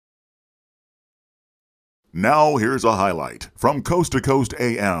Now here's a highlight from Coast to Coast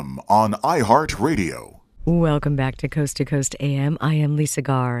AM on iHeartRadio. Welcome back to Coast AM. I am Lisa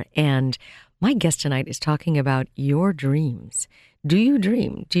Garr, and my guest tonight is talking about your dreams. Do you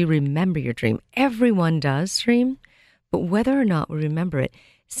dream? Do you remember your dream? Everyone does dream, but whether or not we remember it,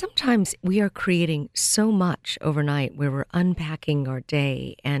 sometimes we are creating so much overnight where we're unpacking our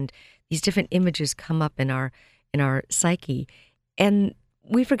day, and these different images come up in our psyche, and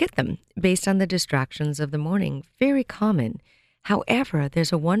we forget them based on the distractions of the morning. Very common. However,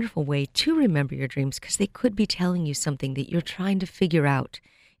 there's a wonderful way to remember your dreams because they could be telling you something that you're trying to figure out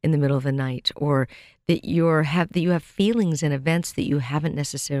in the middle of the night, or that you have feelings and events that you haven't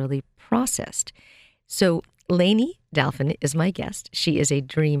necessarily processed. So Lainey Dalfin is my guest. She is a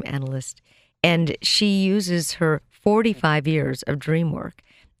dream analyst, and she uses her 45 years of dream work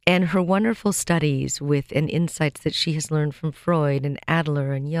and her wonderful studies with and insights that she has learned from Freud and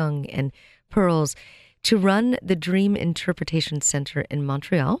Adler and Jung and Pearls to run the Dream Interpretation Center in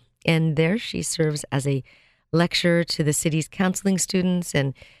Montreal. And there she serves as a lecturer to the city's counseling students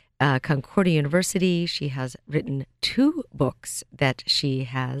and Concordia University. She has written 2 books that she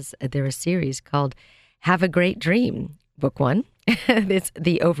has. They're a series called Have a Great Dream, Book 1. It's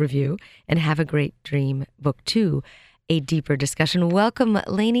the overview, and Have a Great Dream, Book 2, a deeper discussion. Welcome,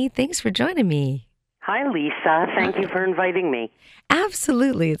 Lainey. Thanks for joining me. Hi, Lisa. Thank you for inviting me.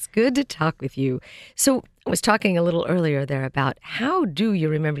 Absolutely. It's good to talk with you. So I was talking a little earlier there about how do you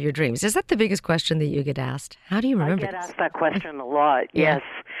remember your dreams? Is that the biggest question that you get asked? How do you remember I get this? asked that question a lot, Yeah. yes.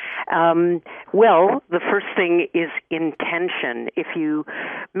 Well, the first thing is intention. If you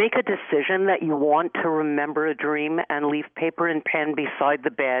make a decision that you want to remember a dream and leave paper and pen beside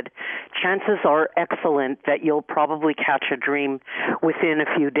the bed, chances are excellent that you'll probably catch a dream within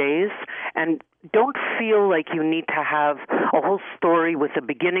a few days. And don't feel like you need to have a whole story with a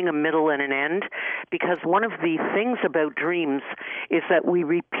beginning, a middle, and an end, because one of the things about dreams is that we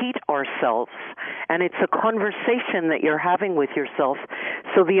repeat ourselves, and it's a conversation that you're having with yourself,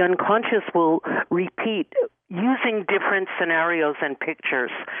 so the unconscious will repeat using different scenarios and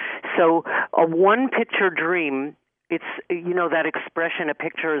pictures. So a one-picture dream, it's, that expression, a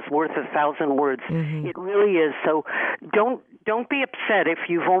picture is worth 1,000 words. Mm-hmm. It really is. So don't be upset if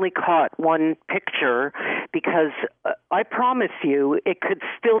you've only caught one picture, because I promise you it could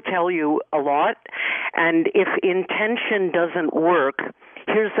still tell you a lot. And if intention doesn't work,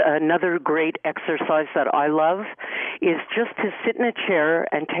 here's another great exercise that I love, is just to sit in a chair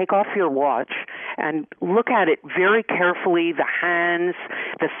and take off your watch and look at it very carefully, the hands,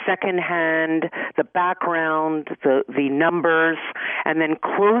 the second hand, the background, the numbers, and then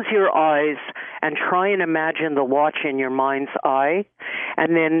close your eyes and try and imagine the watch in your mind's eye,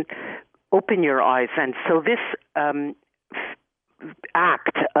 and then open your eyes. And so this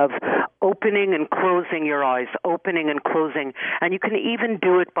act of opening and closing your eyes, opening and closing, and you can even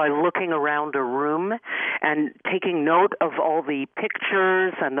do it by looking around a room and taking note of all the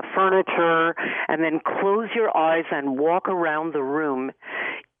pictures and the furniture, and then close your eyes and walk around the room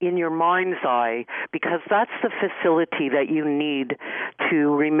in your mind's eye, because that's the facility that you need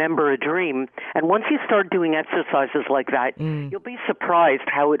to remember a dream. And once you start doing exercises like that, you'll be surprised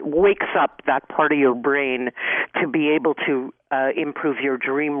how it wakes up that part of your brain to be able to improve your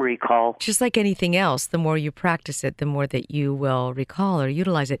dream recall. Just like anything else, the more you practice it, the more that you will recall or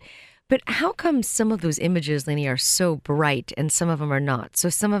utilize it. But how come some of those images, Lainey, are so bright and some of them are not? So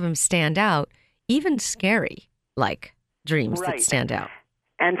some of them stand out, even scary, like dreams that stand out.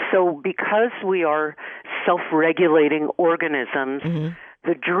 And so because we are self-regulating organisms,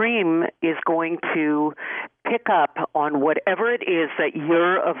 the dream is going to pick up on whatever it is that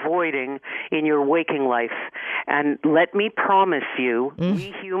you're avoiding in your waking life. And let me promise you,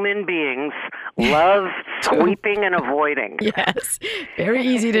 we human beings love sweeping and avoiding. Yes, very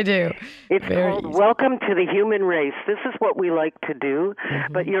easy to do. It's called welcome to the human race. This is what we like to do,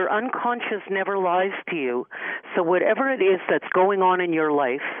 but your unconscious never lies to you. So whatever it is that's going on in your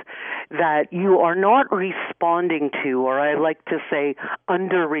life that you are not responding to, or I like to say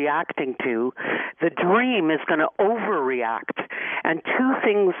underreacting to, the dream is going to overreact. And 2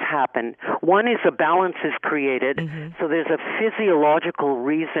 things happen. One is a balance is created. So there's a physiological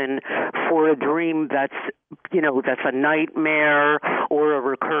reason for a dream that's a nightmare or a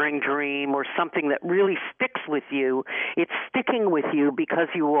recurring dream or something that really sticks with you. It's sticking with you because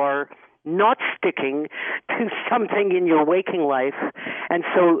you are not sticking to something in your waking life. And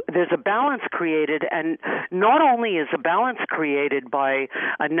so there's a balance created, and not only is a balance created by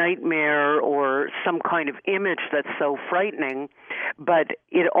a nightmare or some kind of image that's so frightening, but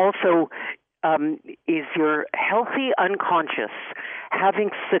it also is your healthy unconscious having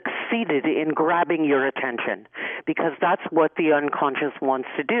succeeded in grabbing your attention, because that's what the unconscious wants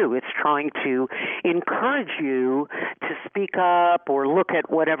to do. It's trying to encourage you to speak up or look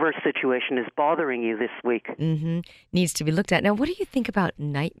at whatever situation is bothering you this week. Needs to be looked at. Now, what do you think about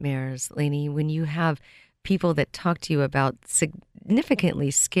nightmares, Lainey, when you have people that talk to you about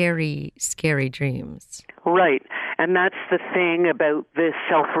significantly scary dreams? Right. And that's the thing about the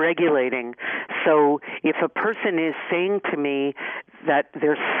self-regulating. So if a person is saying to me that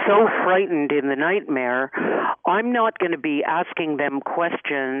they're so frightened in the nightmare, I'm not going to be asking them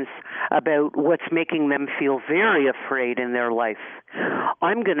questions about what's making them feel very afraid in their life.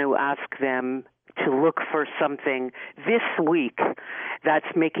 I'm going to ask them to look for something this week that's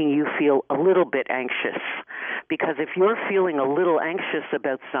making you feel a little bit anxious. Because if you're feeling a little anxious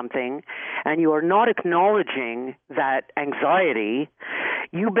about something and you are not acknowledging that anxiety,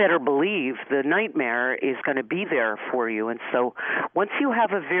 you better believe the nightmare is going to be there for you. And so once you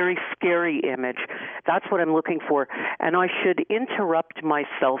have a very scary image, that's what I'm looking for. And I should interrupt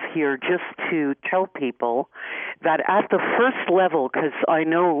myself here just to tell people that at the first level, because I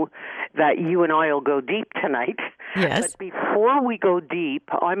know that you and I will go deep tonight. Yes. But before we go deep,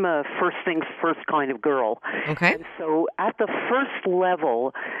 I'm a first things first kind of girl. Okay. And so at the first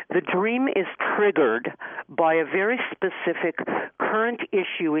level, the dream is triggered by a very specific current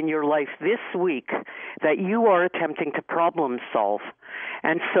issue in your life this week that you are attempting to problem solve.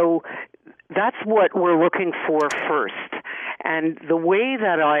 And so that's what we're looking for first. And the way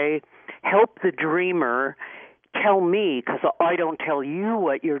that I help the dreamer tell me, because I don't tell you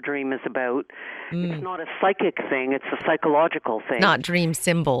what your dream is about. It's not a psychic thing, it's a psychological thing. Not dream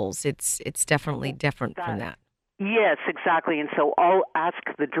symbols. It's definitely different from that. Yes, exactly. And so I'll ask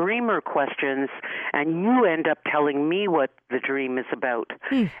the dreamer questions, and you end up telling me what the dream is about.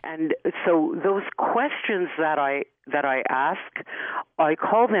 And so those questions that I ask, I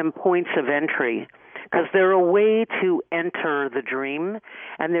call them points of entry, because they're a way to enter the dream,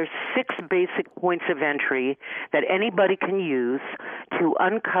 and there's 6 basic points of entry that anybody can use to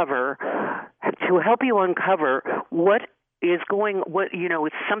help you uncover what is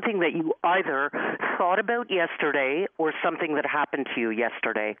it's something that you either thought about yesterday or something that happened to you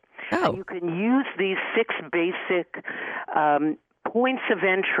yesterday. Oh. And you can use these 6 basic points of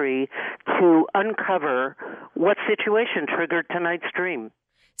entry to uncover what situation triggered tonight's dream.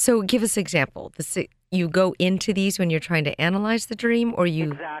 So give us an example. You go into these when you're trying to analyze the dream, or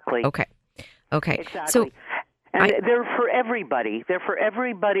you... Exactly. Okay. Exactly. So and they're for everybody. They're for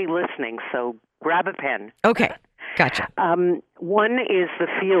everybody listening, so grab a pen. Okay. Gotcha. One is the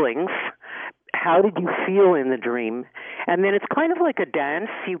feelings. How did you feel in the dream? And then it's kind of like a dance.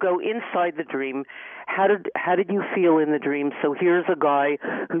 You go inside the dream. How did you feel in the dream? So here's a guy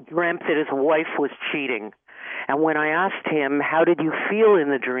who dreamt that his wife was cheating. And when I asked him, how did you feel in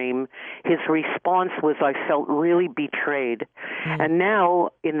the dream, his response was, I felt really betrayed. And now,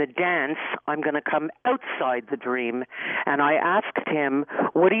 in the dance, I'm going to come outside the dream. And I asked him,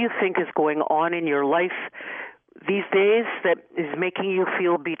 what do you think is going on in your life these days that is making you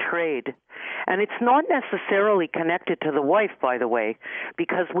feel betrayed? And it's not necessarily connected to the wife, by the way,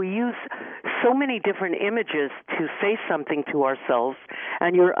 because we use so many different images to say something to ourselves,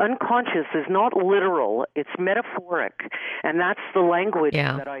 and your unconscious is not literal, it's metaphoric. And that's the language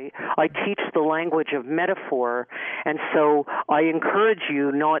that I teach, the language of metaphor. And so I encourage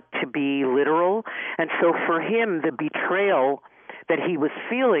you not to be literal. And so for him, the betrayal that he was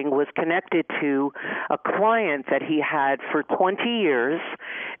feeling was connected to a client that he had for 20 years,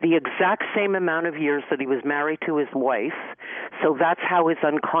 the exact same amount of years that he was married to his wife. So that's how his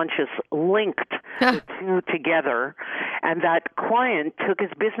unconscious linked the two together. And that client took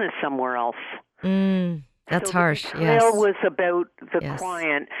his business somewhere else. That's so harsh. The betrayal Yes. was about the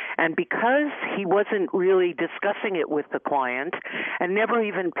client, and because he wasn't really discussing it with the client and never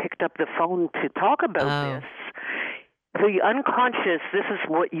even picked up the phone to talk about this, the unconscious, this is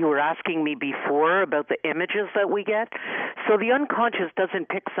what you were asking me before about the images that we get. So the unconscious doesn't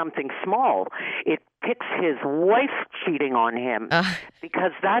pick something small. It picks his wife cheating on him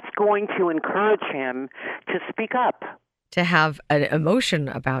because that's going to encourage him to speak up. To have an emotion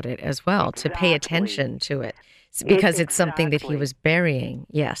about it as well, to pay attention to it, because it's something that he was burying.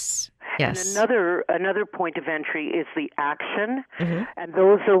 Yes. And another point of entry is the action. And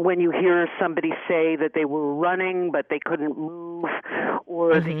those are when you hear somebody say that they were running but they couldn't move,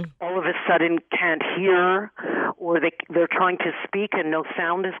 or they all of a sudden can't hear, or they're trying to speak and no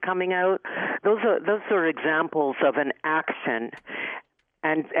sound is coming out. Those are examples of an action.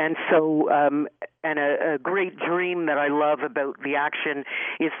 And so and a great dream that I love about the action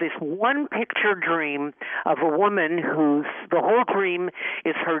is this one picture dream of a woman whose the whole dream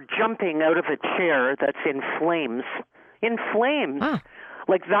is her jumping out of a chair that's in flames. In flames. Huh.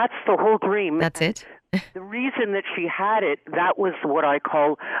 Like that's the whole dream. That's it? The reason that she had it, that was what I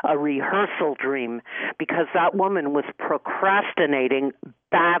call a rehearsal dream, because that woman was procrastinating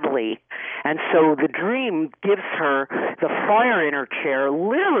badly. And so the dream gives her the fire in her chair,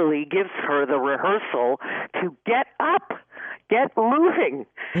 literally gives her the rehearsal to get up, get moving.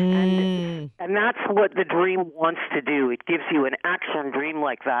 And that's what the dream wants to do. It gives you an action dream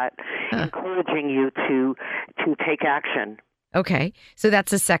like that, encouraging you to take action. Okay. So that's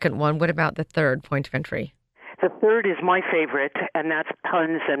the second one. What about the third point of entry? The third is my favorite, and that's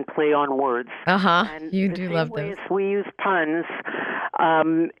puns and play on words. And you do love those. We use puns.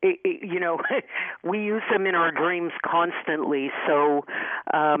 We use them in our dreams constantly. So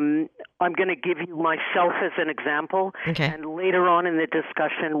I'm going to give you myself as an example. Okay. And later on in the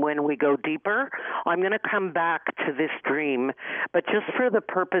discussion, when we go deeper, I'm going to come back to this dream. But just for the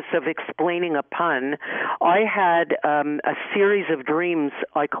purpose of explaining a pun, I had a series of dreams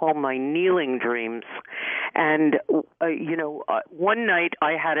I call my kneeling dreams. And, one night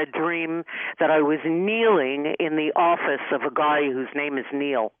I had a dream that I was kneeling in the office of a guy whose name is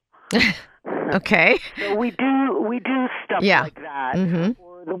Neil. Okay. So we do stuff like that. Mm-hmm.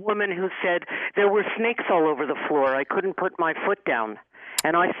 Or the woman who said there were snakes all over the floor. I couldn't put my foot down.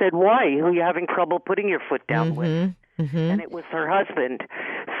 And I said, why? Who are you having trouble putting your foot down with? Mm-hmm. And it was her husband.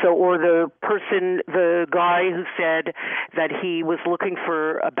 So, or the guy who said that he was looking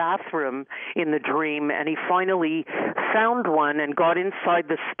for a bathroom in the dream, and he finally found one and got inside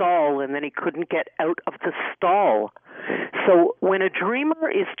the stall, and then he couldn't get out of the stall. So when a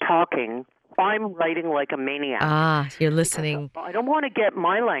dreamer is talking, I'm writing like a maniac. You're listening. I don't want to get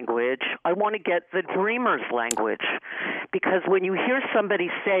my language. I want to get the dreamer's language. Because when you hear somebody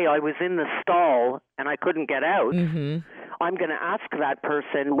say, I was in the stall and I couldn't get out, I'm going to ask that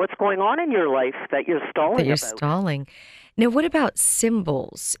person, what's going on in your life that you're stalling about? Stalling. Now, what about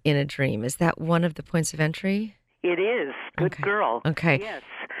symbols in a dream? Is that one of the points of entry? It is. Good girl. Okay. Yes.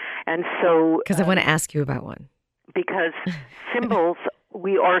 And so... Because I want to ask you about one. Because symbols...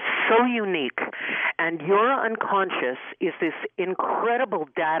 We are so unique, and your unconscious is this incredible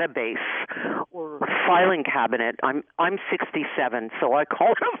database or filing cabinet. I'm 67, so I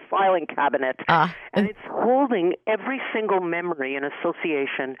call it a filing cabinet, and it's holding every single memory and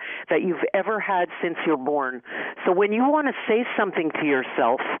association that you've ever had since you're born. So when you want to say something to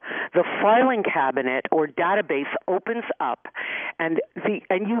yourself, the filing cabinet or database opens up, and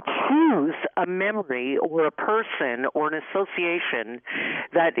you choose a memory or a person or an association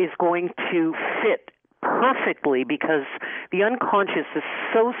that is going to fit perfectly, because the unconscious is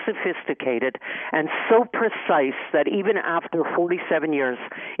so sophisticated and so precise that even after 47 years,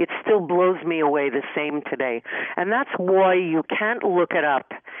 it still blows me away the same today. And that's why you can't look it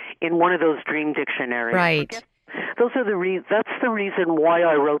up in one of those dream dictionaries. Right. That's the reason why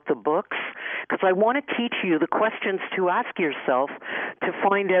I wrote the books, because I want to teach you the questions to ask yourself to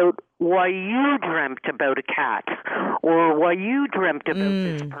find out why you dreamt about a cat or why you dreamt about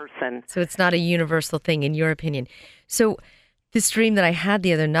this person. So it's not a universal thing in your opinion. So this dream that I had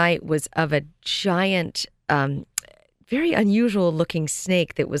the other night was of a giant, very unusual looking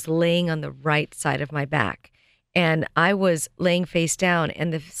snake that was laying on the right side of my back. And I was laying face down,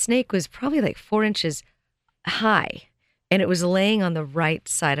 and the snake was probably like 4 inches high, and it was laying on the right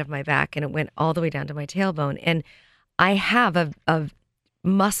side of my back, and it went all the way down to my tailbone. And I have a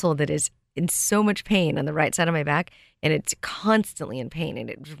muscle that is in so much pain on the right side of my back, and it's constantly in pain, and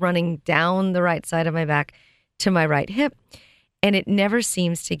it's running down the right side of my back to my right hip, and it never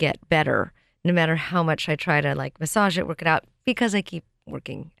seems to get better, no matter how much I try to like massage it, work it out, because I keep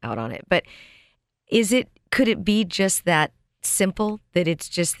working out on it. But could it be just that simple, that it's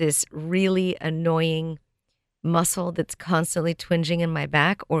just this really annoying muscle that's constantly twinging in my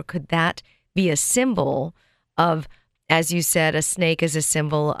back? Or could that be a symbol of, as you said, a snake is a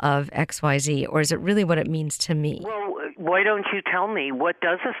symbol of XYZ? Or is it really what it means to me? Well, why don't you tell me, what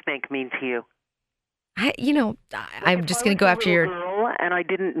does a snake mean to you? I'm just going to go after your... girl and I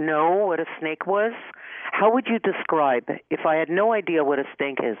didn't know what a snake was, how would you describe if I had no idea what a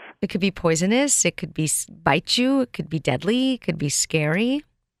snake is? It could be poisonous. It could bite you. It could be deadly. It could be scary.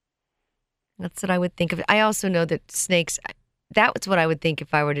 That's what I would think of. I also know that snakes, that's what I would think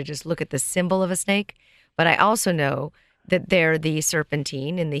if I were to just look at the symbol of a snake. But I also know that they're the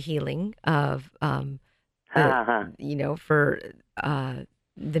serpentine in the healing of, for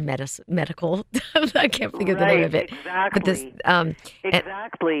medical. I can't think of the name of it. Exactly. But this,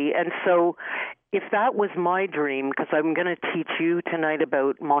 exactly. And so, if that was my dream, because I'm going to teach you tonight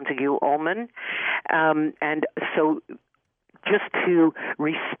about Montague Ullman, and so just to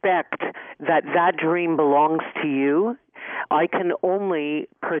respect that that dream belongs to you, I can only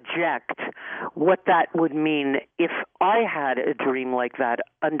project what that would mean if I had a dream like that.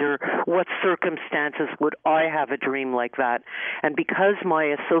 Under what circumstances would I have a dream like that? And because my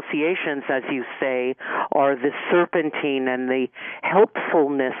associations, as you say, are the serpentine and the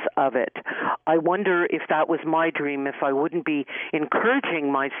helpfulness of it, I wonder if that was my dream, if I wouldn't be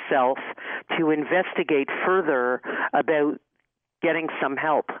encouraging myself to investigate further about getting some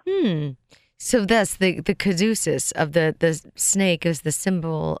help. So thus the caduceus of the snake is the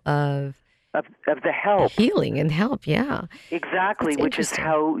symbol of the help. Healing and help, yeah. Exactly, which is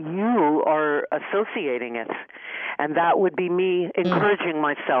how you are associating it. And that would be me encouraging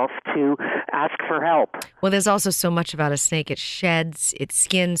myself to ask for help. Well, there's also so much about a snake. It sheds its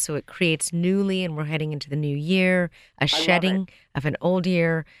skin, so it creates newly, and we're heading into the new year, a shedding of an old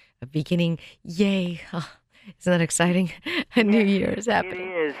year, a beginning. Yay. Oh, isn't that exciting? A new year is happening.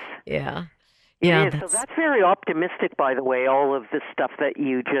 It is. Yeah. It is. So that's very optimistic, by the way, all of the stuff that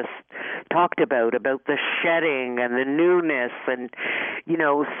you just talked about the shedding and the newness. And,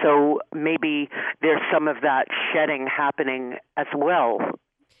 so maybe there's some of that shedding happening as well.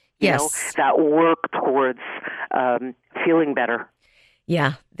 Yes. That work towards feeling better.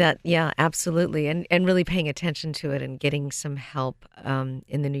 Yeah, absolutely. And really paying attention to it and getting some help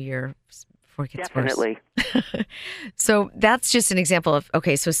in the new year before it gets Definitely. worse. So that's just an example of,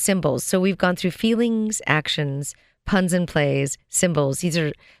 so symbols. So we've gone through feelings, actions, puns and plays, symbols. These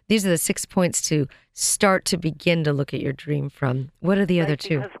are the 6 points to start to begin to look at your dream from. What are the other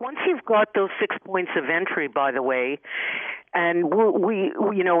two? Because once you've got those 6 points of entry, by the way, and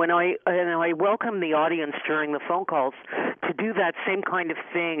and I welcome the audience during the phone calls to do that same kind of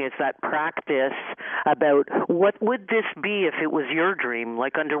thing as that practice about what would this be if it was your dream,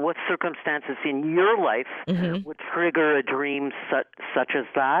 like under what circumstances in your life would trigger a dream such as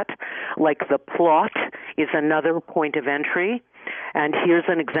that. Like the plot is another point of entry. And here's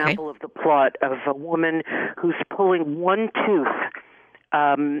an example of the plot of a woman who's pulling one tooth,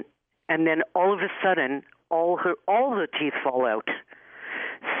 and then all of a sudden, all the teeth fall out.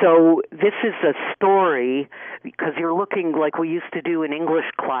 So this is a story, because you're looking like we used to do in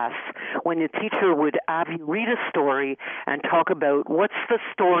English class, when the teacher would have you read a story and talk about what's the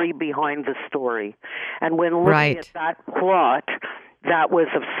story behind the story. And when looking at that plot, that was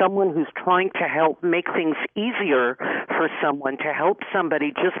of someone who's trying to help make things easier for someone, to help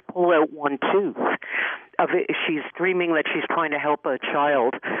somebody just pull out one tooth. She's dreaming that she's trying to help a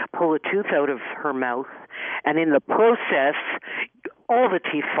child pull a tooth out of her mouth, and in the process, all the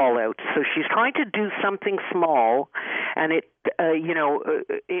teeth fall out. So she's trying to do something small, and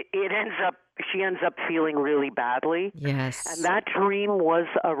she ends up feeling really badly. Yes. And that dream was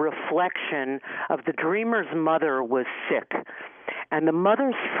a reflection of the dreamer's mother was sick. And the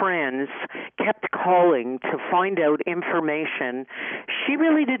mother's friends kept calling to find out information. She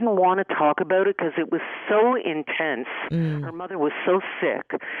really didn't want to talk about it because it was so intense. Her mother was so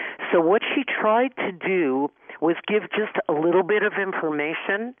sick. So what she tried to do was give just a little bit of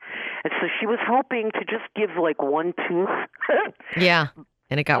information. And so she was hoping to just give like one tooth. Yeah,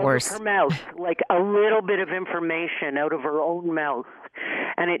 and it got worse. Her mouth, like a little bit of information out of her own mouth.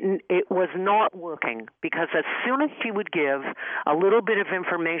 And it was not working, because as soon as she would give a little bit of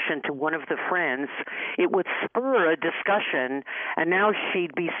information to one of the friends, it would spur a discussion, and now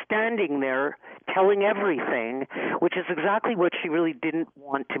she'd be standing there telling everything, which is exactly what she really didn't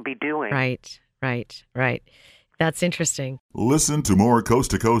want to be doing. Right. That's interesting. Listen to more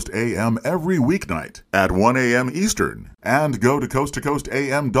Coast to Coast AM every weeknight at 1 a.m. Eastern, and go to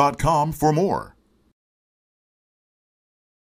coasttocoastam.com for more.